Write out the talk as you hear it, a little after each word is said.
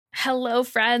Hello,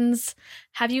 friends.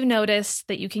 Have you noticed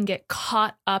that you can get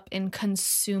caught up in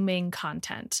consuming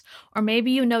content? Or maybe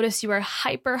you notice you are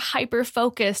hyper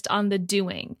focused on the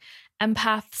doing.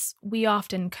 Empaths, we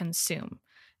often consume.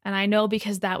 And I know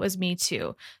because that was me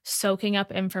too, soaking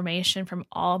up information from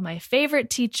all my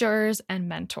favorite teachers and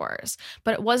mentors.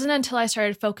 But it wasn't until I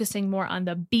started focusing more on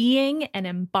the being and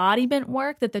embodiment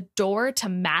work that the door to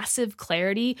massive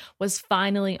clarity was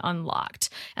finally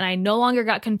unlocked. And I no longer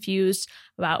got confused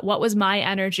about what was my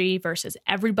energy versus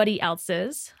everybody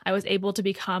else's. I was able to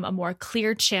become a more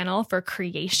clear channel for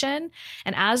creation,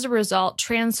 and as a result,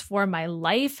 transform my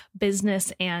life,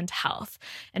 business, and health.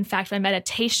 In fact, my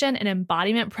meditation and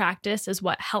embodiment practice is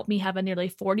what helped me have a nearly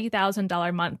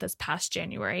 $40,000 month this past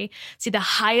January, see the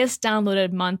highest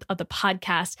downloaded month of the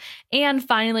podcast, and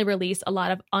finally release a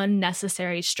lot of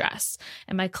unnecessary stress.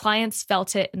 And my clients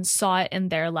felt it and saw it in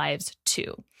their lives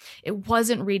too. It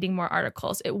wasn't reading more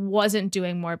articles. It wasn't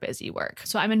doing more busy work.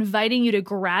 So I'm inviting you to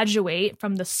graduate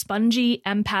from the spongy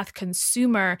empath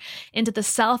consumer into the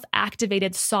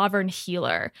self-activated sovereign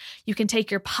healer. You can take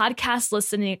your podcast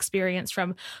listening experience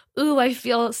from, ooh, I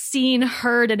feel seen,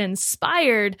 heard, and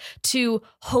inspired to,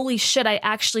 holy shit, I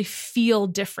actually feel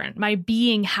different. My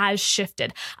being has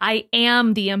shifted. I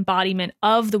am the embodiment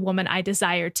of the woman I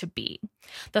desire to be.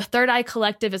 The Third Eye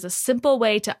Collective is a simple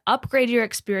way to upgrade your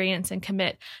experience and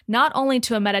commit not only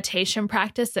to a meditation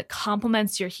practice that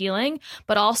complements your healing,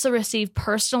 but also receive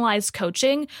personalized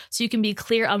coaching so you can be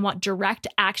clear on what direct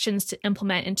actions to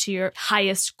implement into your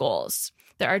highest goals.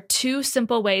 There are two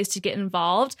simple ways to get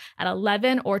involved at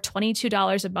 $11 or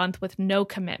 $22 a month with no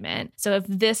commitment. So if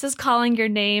this is calling your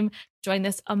name, join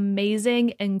this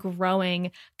amazing and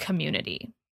growing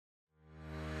community.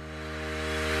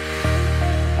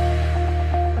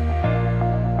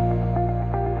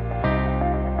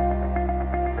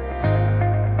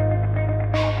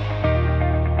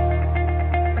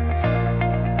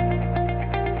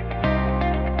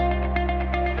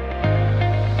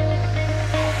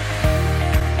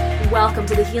 Welcome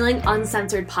to the Healing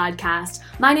Uncensored podcast.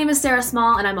 My name is Sarah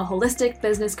Small, and I'm a holistic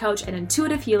business coach and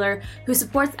intuitive healer who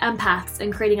supports empaths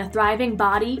in creating a thriving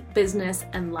body, business,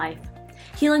 and life.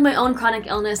 Healing my own chronic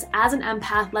illness as an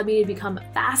empath led me to become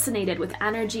fascinated with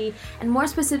energy and more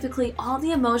specifically, all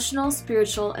the emotional,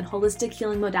 spiritual, and holistic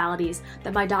healing modalities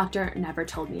that my doctor never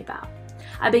told me about.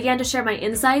 I began to share my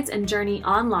insights and journey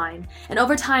online, and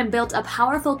over time built a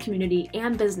powerful community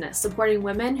and business supporting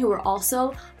women who are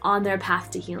also on their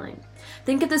path to healing.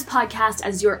 Think of this podcast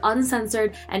as your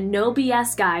uncensored and no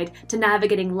BS guide to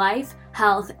navigating life,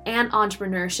 health, and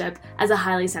entrepreneurship as a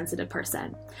highly sensitive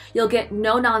person. You'll get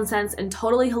no nonsense and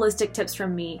totally holistic tips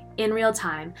from me in real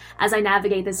time as I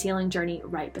navigate this healing journey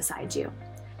right beside you.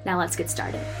 Now let's get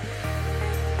started.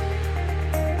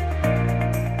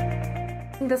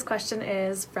 This question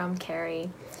is from Carrie.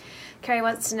 Carrie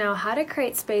wants to know how to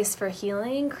create space for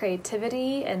healing,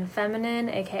 creativity, and feminine,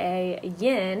 aka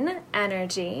yin,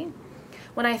 energy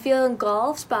when I feel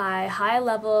engulfed by high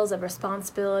levels of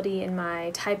responsibility in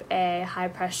my type A, high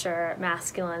pressure,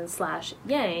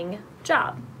 masculine/yang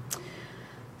job.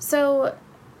 So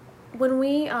when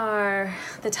we are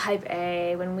the type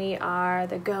A, when we are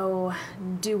the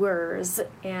go-doers,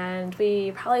 and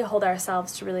we probably hold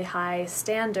ourselves to really high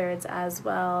standards as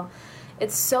well,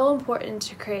 it's so important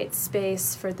to create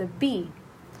space for the B,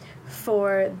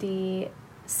 for the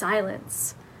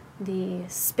silence, the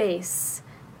space.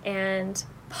 And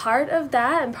part of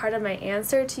that, and part of my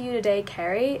answer to you today,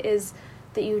 Carrie, is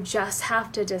that you just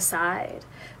have to decide.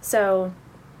 So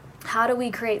how do we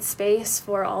create space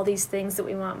for all these things that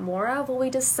we want more of? Well,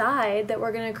 we decide that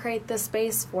we're going to create the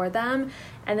space for them,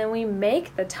 and then we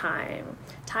make the time.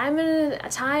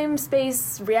 Time,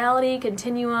 space, reality,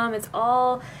 continuum, it's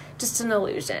all just an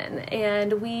illusion.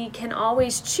 And we can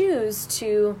always choose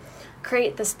to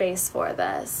create the space for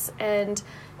this. And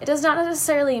it does not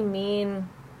necessarily mean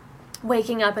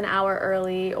waking up an hour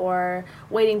early or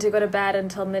waiting to go to bed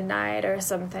until midnight or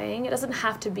something. It doesn't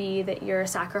have to be that you're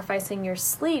sacrificing your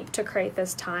sleep to create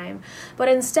this time, but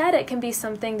instead it can be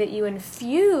something that you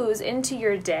infuse into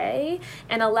your day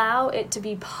and allow it to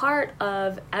be part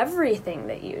of everything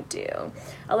that you do,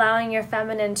 allowing your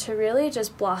feminine to really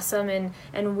just blossom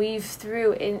and weave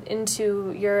through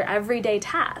into your everyday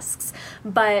tasks.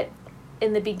 But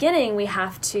in the beginning, we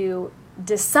have to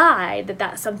decide that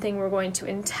that's something we're going to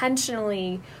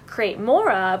intentionally create more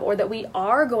of, or that we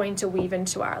are going to weave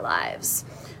into our lives.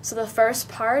 So the first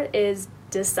part is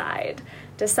decide.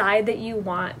 Decide that you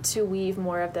want to weave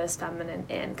more of this feminine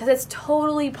in, because it's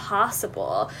totally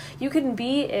possible. You can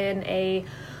be in a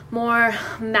more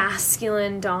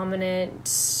masculine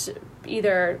dominant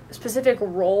either specific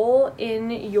role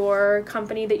in your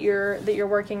company that you're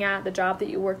working at, the job that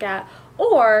you work at,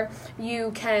 or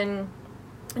you can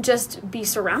just be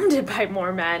surrounded by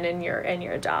more men in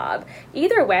your job.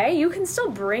 Either way, you can still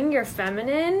bring your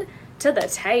feminine to the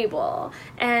table,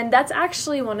 and that's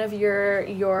actually one of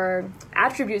your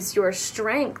attributes, your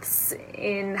strengths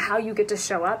in how you get to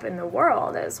show up in the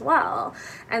world as well.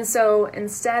 And so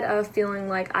instead of feeling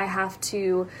like I have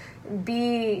to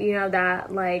be,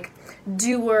 that like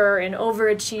doer and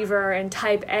overachiever and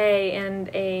type A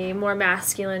and a more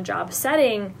masculine job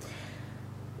setting,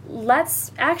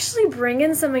 let's actually bring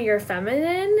in some of your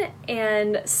feminine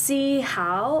and see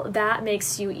how that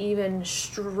makes you even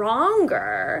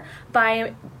stronger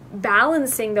by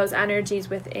balancing those energies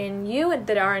within you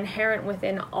that are inherent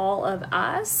within all of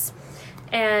us,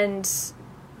 and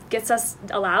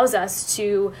allows us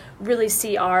to really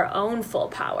see our own full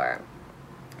power.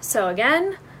 So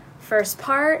again, first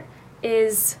part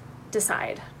is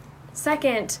decide.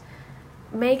 Second,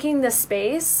 making the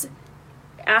space.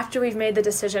 After we've made the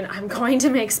decision, I'm going to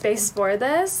make space for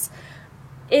this,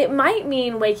 it might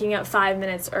mean waking up 5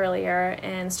 minutes earlier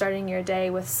and starting your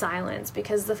day with silence,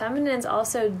 because the feminine's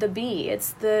also the B.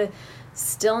 It's the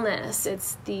stillness.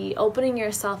 It's the opening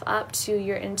yourself up to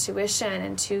your intuition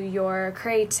and to your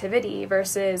creativity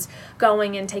versus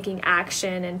going and taking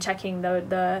action and checking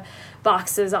the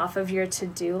boxes off of your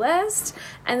to-do list.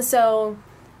 And so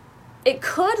it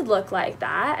could look like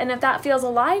that, and if that feels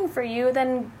aligned for you,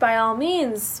 then by all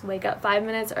means, wake up 5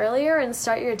 minutes earlier and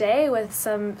start your day with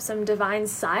some divine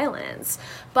silence.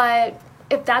 But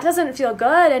if that doesn't feel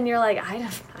good and you're like, I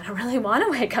don't really want to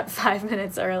wake up 5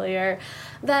 minutes earlier,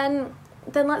 then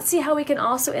let's see how we can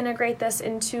also integrate this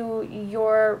into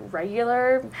your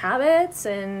regular habits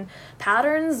and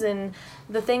patterns and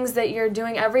the things that you're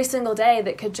doing every single day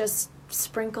that could just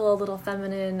sprinkle a little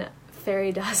feminine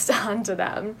fairy dust onto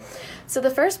them. So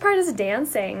the first part is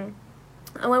dancing.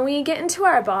 And when we get into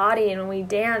our body and when we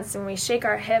dance and we shake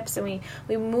our hips and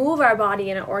we move our body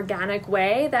in an organic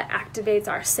way that activates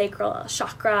our sacral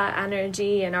chakra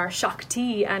energy and our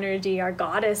Shakti energy, our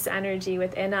goddess energy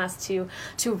within us to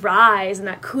rise, and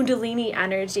that Kundalini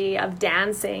energy of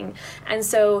dancing. And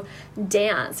so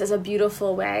dance is a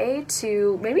beautiful way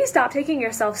to maybe stop taking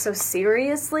yourself so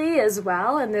seriously as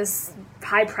well in this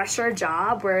high pressure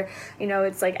job where,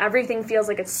 it's like everything feels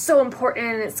like it's so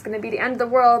important. It's going to be the end of the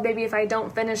world. Maybe if I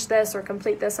don't finish this or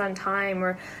complete this on time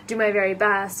or do my very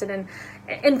best, and then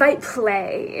invite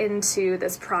play into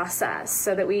this process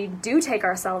so that we do take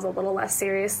ourselves a little less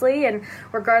seriously. And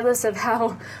regardless of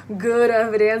how good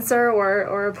of a dancer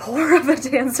or poor of a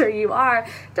dancer you are,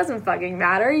 it doesn't fucking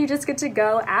matter. You just get to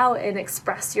go out and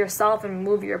express yourself and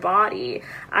move your body.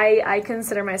 I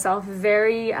consider myself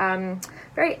very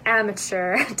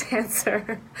amateur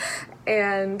dancer,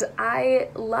 and I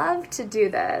love to do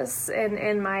this.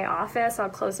 In my office, I'll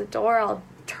close the door, I'll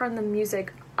turn the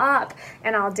music up,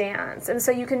 and I'll dance. And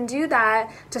so you can do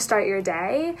that to start your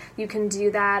day. You can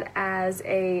do that as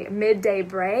a midday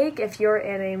break. If you're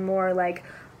in a more like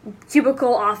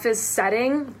cubicle office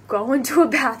setting, go into a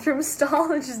bathroom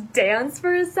stall and just dance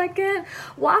for a second.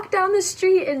 Walk down the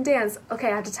street and dance.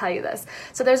 Okay, I have to tell you this.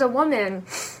 So there's a woman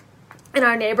in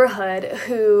our neighborhood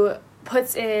who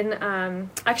puts in,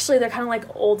 actually they're kind of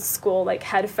like old school, like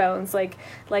headphones, like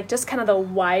just kind of the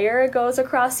wire goes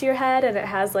across your head, and it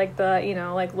has like the,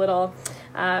 like little,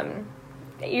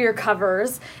 ear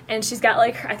covers, and she's got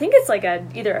like, I think it's like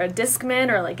either a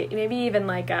Discman or like maybe even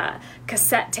like a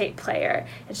cassette tape player,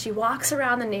 and she walks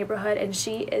around the neighborhood and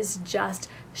she is just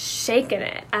shaking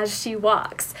it as she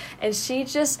walks. And she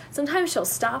just, sometimes she'll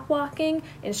stop walking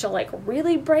and she'll like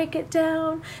really break it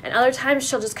down, and other times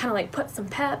she'll just kind of like put some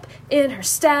pep in her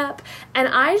step. And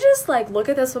I just like look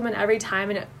at this woman every time,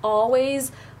 and it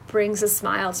always brings a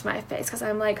smile to my face, because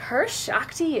I'm like, her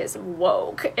Shakti is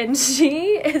woke, and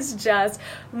she is just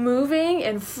moving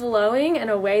and flowing in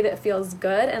a way that feels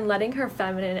good and letting her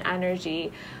feminine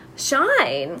energy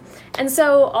shine. And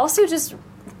so also just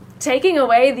taking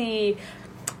away the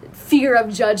fear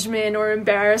of judgment or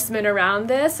embarrassment around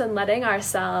this and letting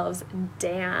ourselves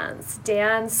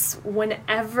dance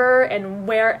whenever and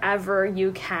wherever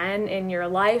you can in your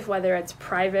life, whether it's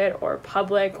private or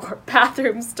public or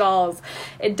bathroom stalls,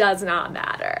 it does not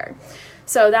matter.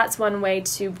 So that's one way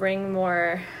to bring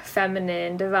more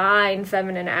divine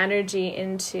feminine energy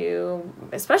into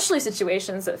especially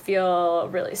situations that feel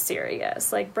really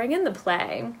serious. Like, bring in the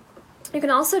play. You can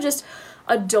also just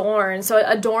adorn. So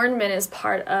adornment is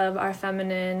part of our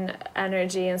feminine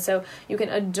energy, and so you can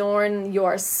adorn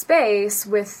your space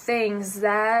with things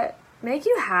that make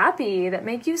you happy, that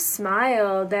make you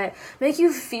smile, that make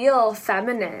you feel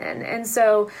feminine. And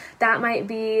so that might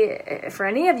be, for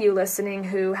any of you listening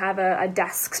who have a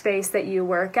desk space that you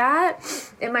work at,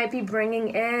 it might be bringing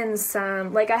in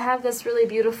some, like I have this really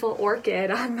beautiful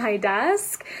orchid on my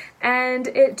desk, and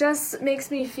it just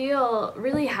makes me feel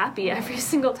really happy every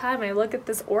single time I look at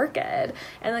this orchid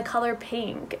and the color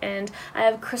pink. And I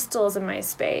have crystals in my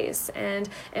space, and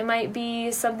it might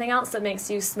be something else that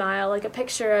makes you smile, like a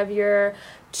picture of your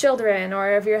children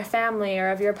or of your family or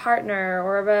of your partner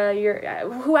or of your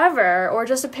whoever, or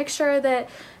just a picture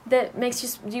that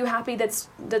makes you happy that's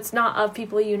not of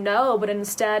people you know, but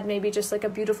instead maybe just like a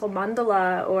beautiful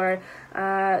mandala or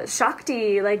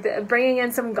Shakti, like bringing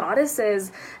in some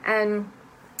goddesses. And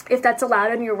if that's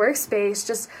allowed in your workspace,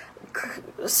 just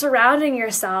surrounding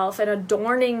yourself and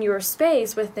adorning your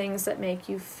space with things that make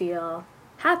you feel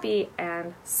happy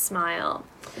and smile.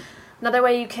 Another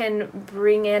way you can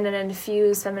bring in and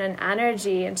infuse feminine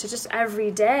energy into just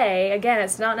every day, again,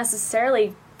 it's not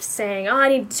necessarily saying, oh, I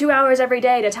need 2 hours every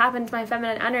day to tap into my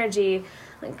feminine energy.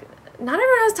 Like, not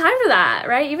everyone has time for that,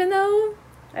 right? Even though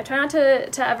I try not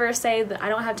to ever say that I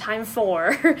don't have time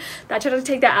for. I try to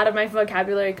take that out of my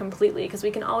vocabulary completely, because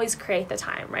we can always create the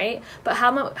time, right? But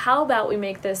how about we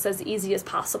make this as easy as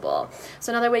possible?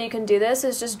 So another way you can do this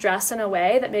is just dress in a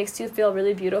way that makes you feel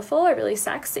really beautiful or really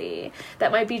sexy.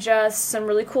 That might be just some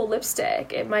really cool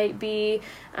lipstick. It might be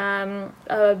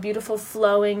a beautiful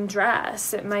flowing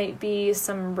dress. It might be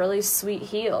some really sweet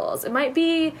heels. It might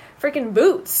be freaking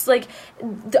boots. Like,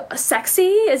 sexy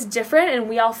is different, and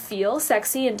we all feel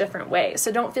sexy in different ways.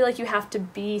 So don't feel like you have to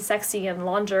be sexy in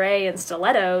lingerie and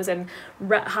stilettos and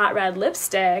hot red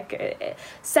lipstick.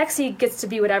 Sexy gets to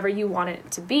be whatever you want it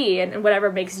to be, and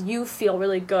whatever makes you feel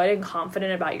really good and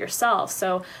confident about yourself.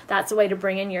 So that's a way to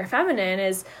bring in your feminine,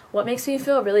 is what makes me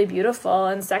feel really beautiful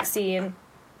and sexy and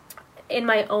in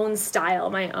my own style,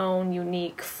 my own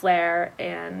unique flair.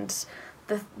 And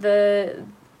the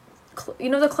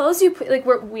clothes you put, like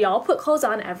we all put clothes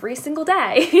on every single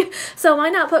day. So why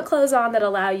not put clothes on that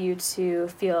allow you to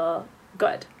feel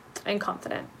good and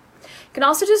confident? You can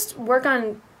also just work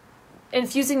on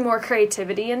infusing more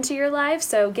creativity into your life.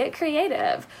 So get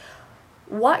creative.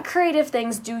 What creative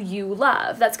things do you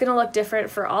love? That's going to look different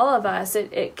for all of us.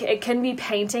 It can be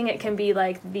painting. It can be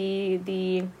like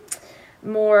the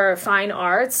more fine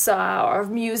arts or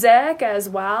music as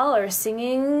well, or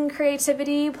singing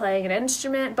creativity, playing an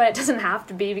instrument, but it doesn't have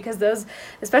to be, because those,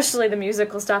 especially the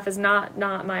musical stuff, is not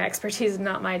my expertise,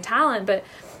 not my talent. But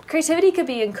creativity could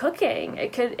be in cooking.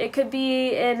 It could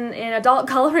be in adult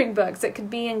coloring books. It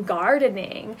could be in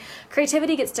gardening.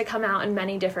 Creativity gets to come out in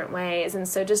many different ways. And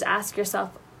so just ask yourself,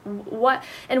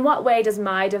 in what way does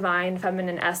my divine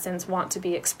feminine essence want to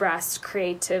be expressed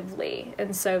creatively?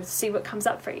 And so see what comes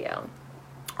up for you.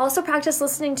 Also practice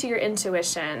listening to your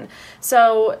intuition.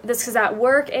 So this is at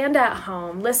work and at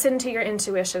home. Listen to your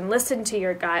intuition. Listen to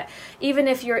your gut. Even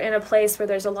if you're in a place where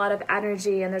there's a lot of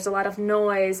energy and there's a lot of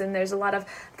noise and there's a lot of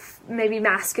maybe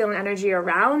masculine energy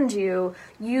around you,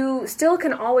 you still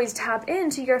can always tap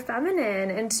into your feminine.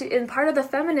 And part of the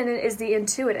feminine is the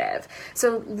intuitive.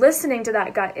 So listening to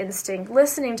that gut instinct,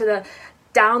 listening to the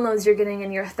downloads you're getting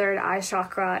in your third eye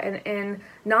chakra, and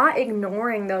not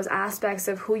ignoring those aspects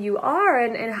of who you are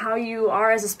and how you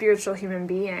are as a spiritual human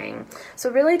being. So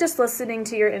really just listening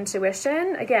to your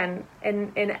intuition, again,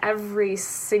 in every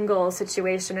single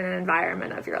situation and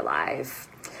environment of your life.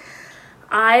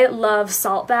 I love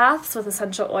salt baths with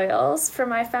essential oils for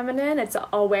my feminine. It's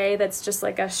a way that's just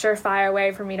like a surefire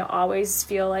way for me to always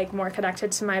feel like more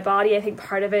connected to my body. I think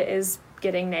part of it is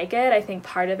getting naked. I think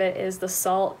part of it is the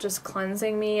salt just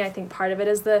cleansing me. I think part of it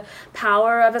is the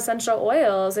power of essential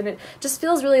oils, and it just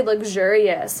feels really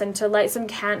luxurious. And to light some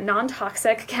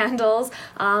non-toxic candles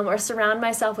or surround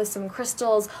myself with some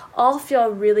crystals all feel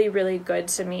really, really good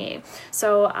to me.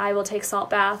 So I will take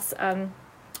salt baths.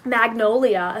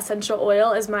 Magnolia essential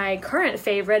oil is my current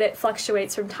favorite. It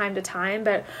fluctuates from time to time,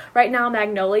 but right now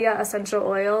Magnolia essential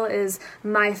oil is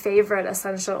my favorite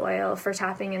essential oil for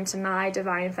tapping into my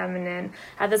divine feminine.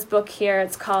 I have this book here.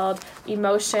 It's called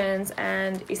Emotions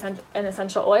and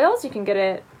Essential Oils. You can get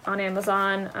it on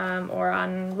Amazon or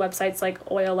on websites like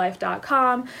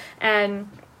oillife.com. And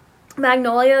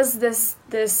Magnolia is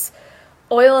this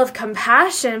oil of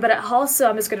compassion, but it also,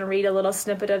 I'm just going to read a little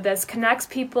snippet of this, connects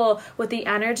people with the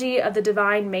energy of the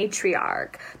divine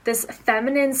matriarch. This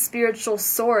feminine spiritual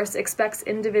source expects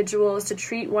individuals to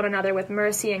treat one another with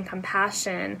mercy and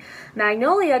compassion.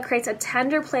 Magnolia creates a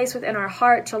tender place within our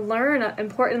heart to learn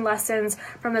important lessons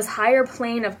from this higher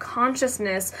plane of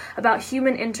consciousness about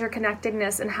human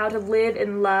interconnectedness and how to live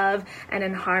in love and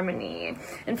in harmony.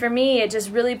 And for me, it just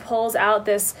really pulls out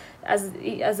this, as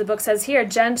the book says here,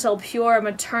 gentle, pure,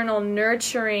 maternal,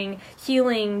 nurturing,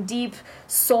 healing, deep,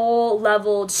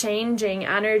 soul-level, changing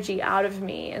energy out of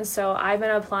me. And so I've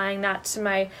been applying that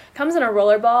to comes in a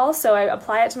roller ball, so I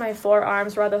apply it to my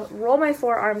forearms, roll my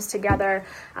forearms together,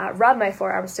 rub my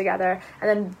forearms together, and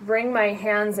then bring my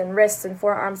hands and wrists and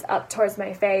forearms up towards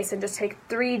my face and just take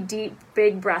 3 deep,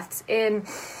 big breaths in.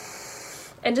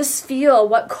 And just feel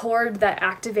what chord that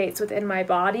activates within my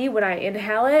body when I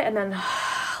inhale it, and then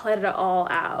let it all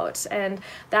out. And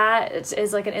that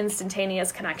is like an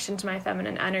instantaneous connection to my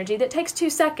feminine energy that takes 2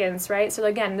 seconds, right? So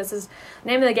again, the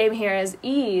name of the game here is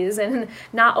ease and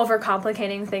not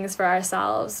overcomplicating things for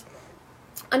ourselves.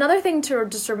 Another thing to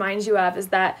just remind you of is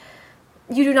that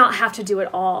you do not have to do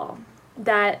it all.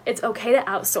 That it's okay to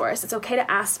outsource. It's okay to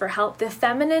ask for help. The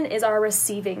feminine is our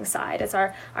receiving side. It's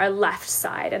our left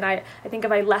side. And I think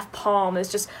of my left palm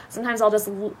is just, sometimes I'll just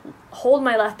hold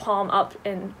my left palm up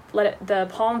and let the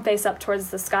palm face up towards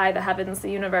the sky, the heavens, the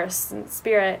universe, and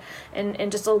spirit,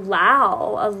 and just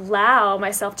allow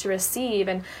myself to receive.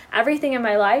 And everything in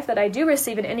my life that I do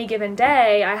receive in any given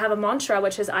day, I have a mantra,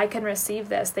 which is, I can receive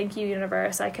this. Thank you,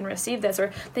 universe. I can receive this.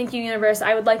 Or thank you, universe.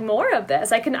 I would like more of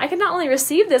this. I can not only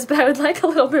receive this, but I would like a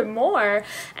little bit more.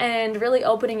 And really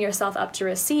opening yourself up to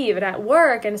receive. And at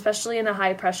work, and especially in a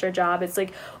high pressure job, it's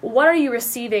like, what are you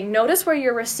receiving? Notice where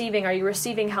you're receiving. Are you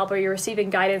receiving help? Are you receiving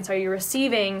guidance? Are you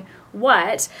receiving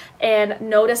what? And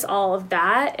notice all of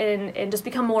that and just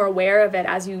become more aware of it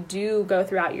as you do go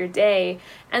throughout your day.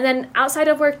 And then outside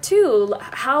of work too,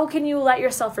 how can you let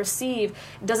yourself receive?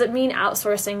 Does it mean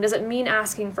outsourcing? Does it mean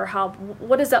asking for help?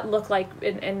 What does that look like,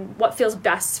 and what feels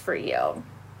best for you?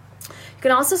 You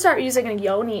can also start using a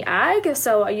yoni egg.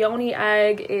 So a yoni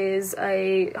egg is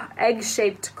a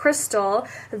egg-shaped crystal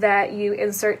that you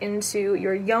insert into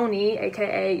your yoni,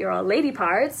 aka your lady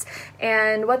parts.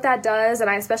 And what that does, and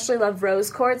I especially love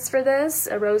rose quartz for this,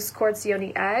 a rose quartz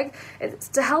yoni egg, it's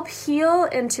to help heal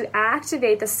and to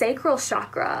activate the sacral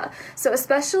chakra. So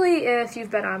especially if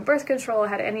you've been on birth control,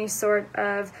 had any sort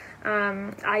of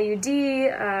IUD,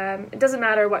 it doesn't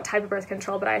matter what type of birth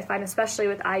control, but I find especially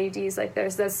with IUDs, like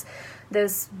there's this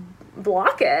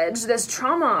blockage, this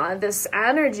trauma, this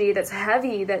energy that's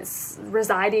heavy that's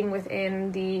residing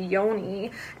within the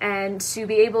yoni, and to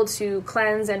be able to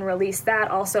cleanse and release that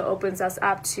also opens us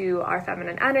up to our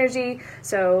feminine energy.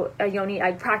 So a yoni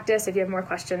egg practice, if you have more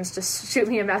questions, just shoot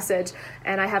me a message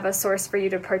and I have a source for you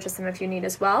to purchase them if you need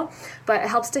as well. But it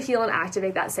helps to heal and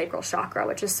activate that sacral chakra,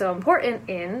 which is so important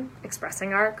in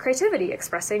expressing our creativity,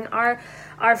 expressing our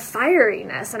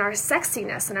fieriness and our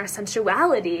sexiness and our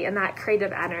sensuality and that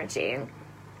creative energy.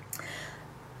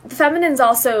 The feminine's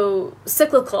also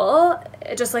cyclical,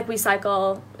 just like we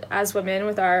cycle as women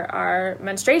with our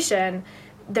menstruation.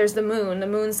 There's the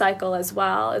moon cycle as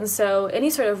well. And so any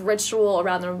sort of ritual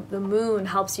around the moon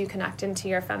helps you connect into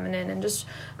your feminine, and just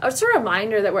a sort of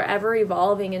reminder that we're ever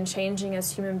evolving and changing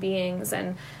as human beings.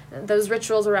 And those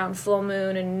rituals around full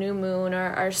moon and new moon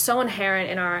are so inherent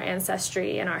in our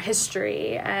ancestry and our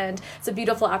history. And it's a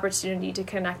beautiful opportunity to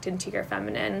connect into your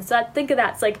feminine. So think of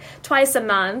that, it's like twice a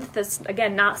month. That's,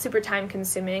 again, not super time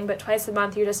consuming, but twice a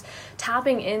month you're just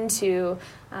tapping into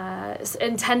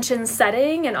intention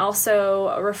setting and also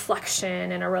a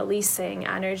reflection and a releasing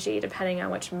energy depending on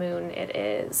which moon it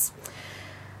is.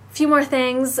 A few more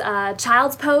things.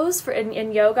 Child's pose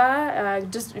in yoga.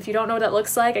 Just if you don't know what that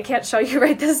looks like, I can't show you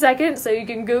right this second, so you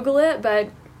can Google it, but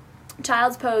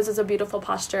child's pose is a beautiful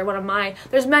posture.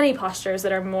 There's many postures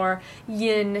that are more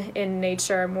yin in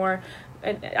nature,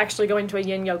 and actually going to a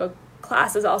yin yoga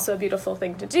class is also a beautiful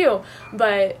thing to do,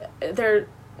 but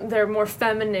they're more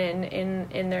feminine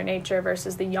in their nature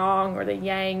versus the yang or the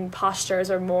yang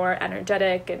postures are more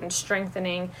energetic and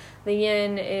strengthening. The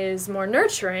yin is more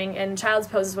nurturing, and child's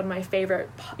pose is one of my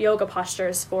favorite yoga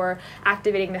postures for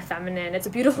activating the feminine. It's a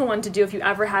beautiful one to do if you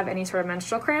ever have any sort of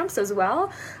menstrual cramps as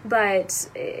well, but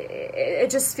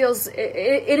it just feels,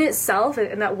 in itself,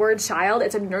 in that word child,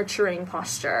 it's a nurturing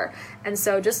posture. And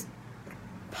so just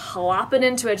plopping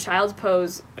into a child's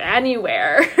pose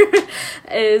anywhere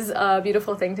is a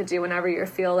beautiful thing to do whenever you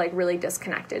feel like really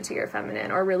disconnected to your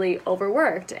feminine or really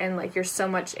overworked and like you're so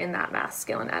much in that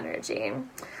masculine energy.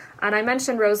 And I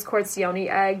mentioned rose quartz yoni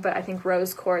egg, but I think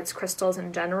rose quartz crystals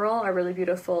in general are really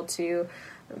beautiful to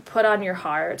put on your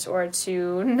heart, or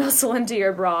to nuzzle into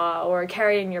your bra, or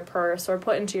carry in your purse, or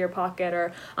put into your pocket,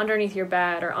 or underneath your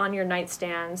bed, or on your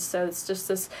nightstand. So it's just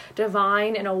this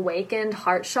divine and awakened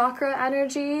heart chakra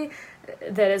energy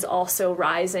that is also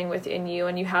rising within you,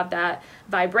 and you have that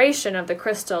vibration of the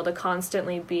crystal to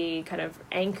constantly be kind of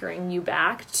anchoring you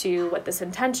back to what this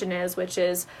intention is, which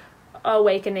is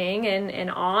awakening and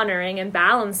honoring and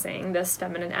balancing this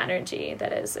feminine energy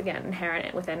that is, again,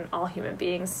 inherent within all human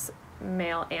beings,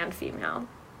 male and female.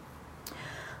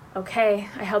 Okay,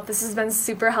 I hope this has been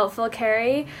super helpful,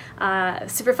 Carrie.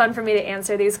 Super fun for me to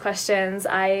answer these questions.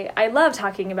 I love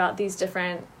talking about these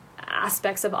different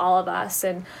aspects of all of us,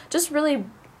 and just really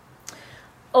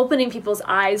opening people's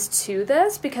eyes to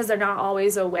this, because they're not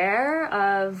always aware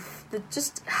of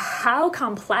just how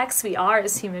complex we are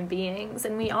as human beings.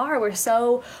 And we're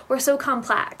so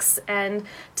complex. And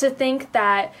to think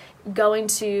that going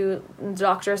to the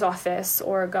doctor's office,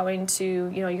 or going to,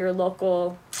 your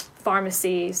local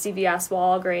pharmacy, CVS,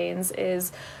 Walgreens,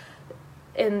 is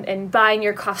in buying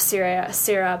your cough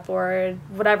syrup or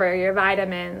whatever, your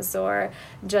vitamins, or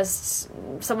just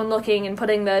someone looking and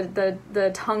putting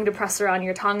the tongue depressor on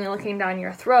your tongue and looking down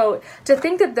your throat, to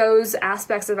think that those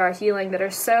aspects of our healing that are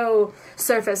so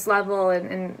surface level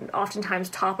and oftentimes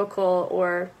topical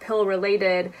or pill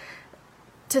related,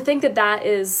 to think that that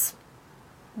is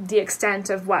the extent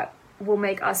of what will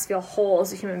make us feel whole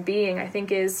as a human being, I think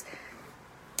is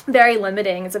very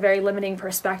limiting. It's a very limiting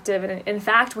perspective. And in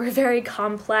fact, we're very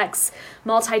complex,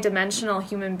 multidimensional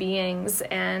human beings.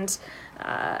 And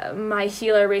my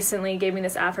healer recently gave me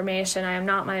this affirmation: I am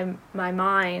not my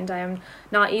mind. I am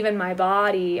not even my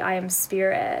body. I am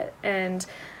spirit. And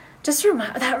just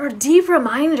that deep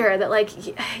reminder that, I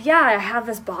have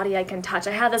this body I can touch.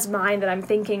 I have this mind that I'm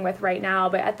thinking with right now,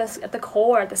 but at the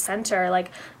core, at the center, I'm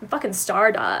fucking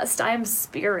stardust. I am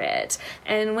spirit.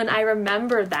 And when I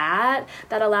remember that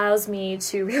allows me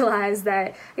to realize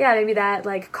that, maybe that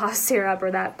cough syrup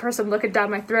or that person looking down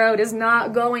my throat is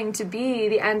not going to be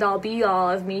the end all be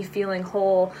all of me feeling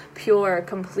whole, pure,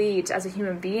 complete as a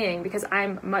human being, because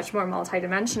I'm much more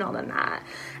multidimensional than that.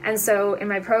 And so in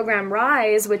my program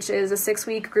Rise, which is a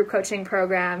 6-week group coaching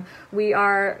program, we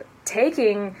are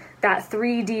taking that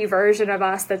 3D version of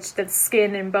us that's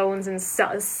skin and bones and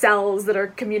cells that are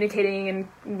communicating and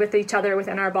with each other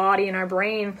within our body and our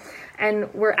brain,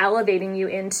 and we're elevating you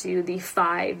into the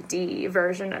 5D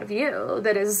version of you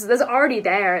that's already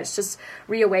there. It's just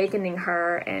reawakening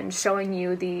her and showing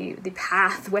you the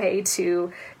pathway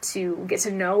to get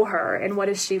to know her, and what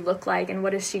does she look like, and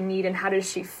what does she need, and how does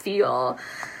she feel.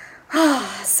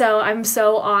 So I'm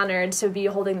so honored to be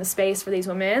holding the space for these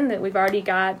women. That we've already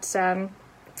got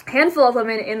handful of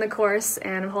women in the course,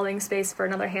 and I'm holding space for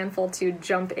another handful to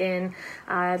jump in.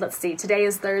 Let's see, today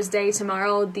is Thursday.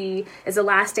 Tomorrow is the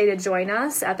last day to join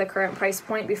us at the current price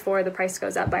point before the price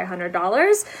goes up by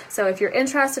 $100. So if you're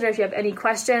interested, or if you have any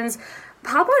questions,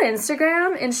 pop on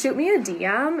Instagram and shoot me a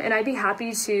DM, and I'd be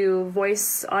happy to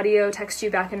voice, audio, text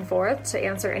you back and forth to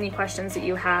answer any questions that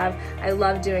you have. I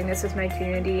love doing this with my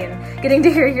community and getting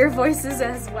to hear your voices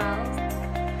as well.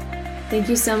 Thank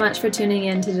you so much for tuning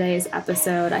in to today's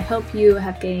episode. I hope you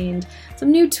have gained some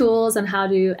new tools on how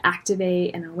to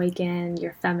activate and awaken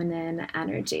your feminine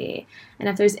energy. And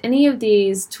if there's any of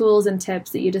these tools and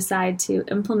tips that you decide to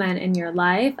implement in your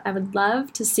life, I would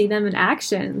love to see them in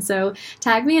action. So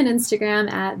tag me on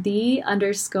Instagram at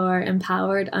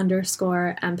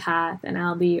 @the_empowered_empath, and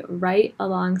I'll be right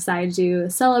alongside you,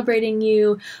 celebrating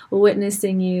you,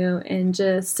 witnessing you, and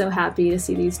just so happy to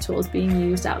see these tools being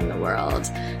used out in the world.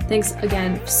 Thanks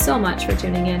again so much for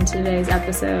tuning in to today's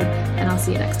episode, and I'll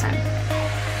see you next time.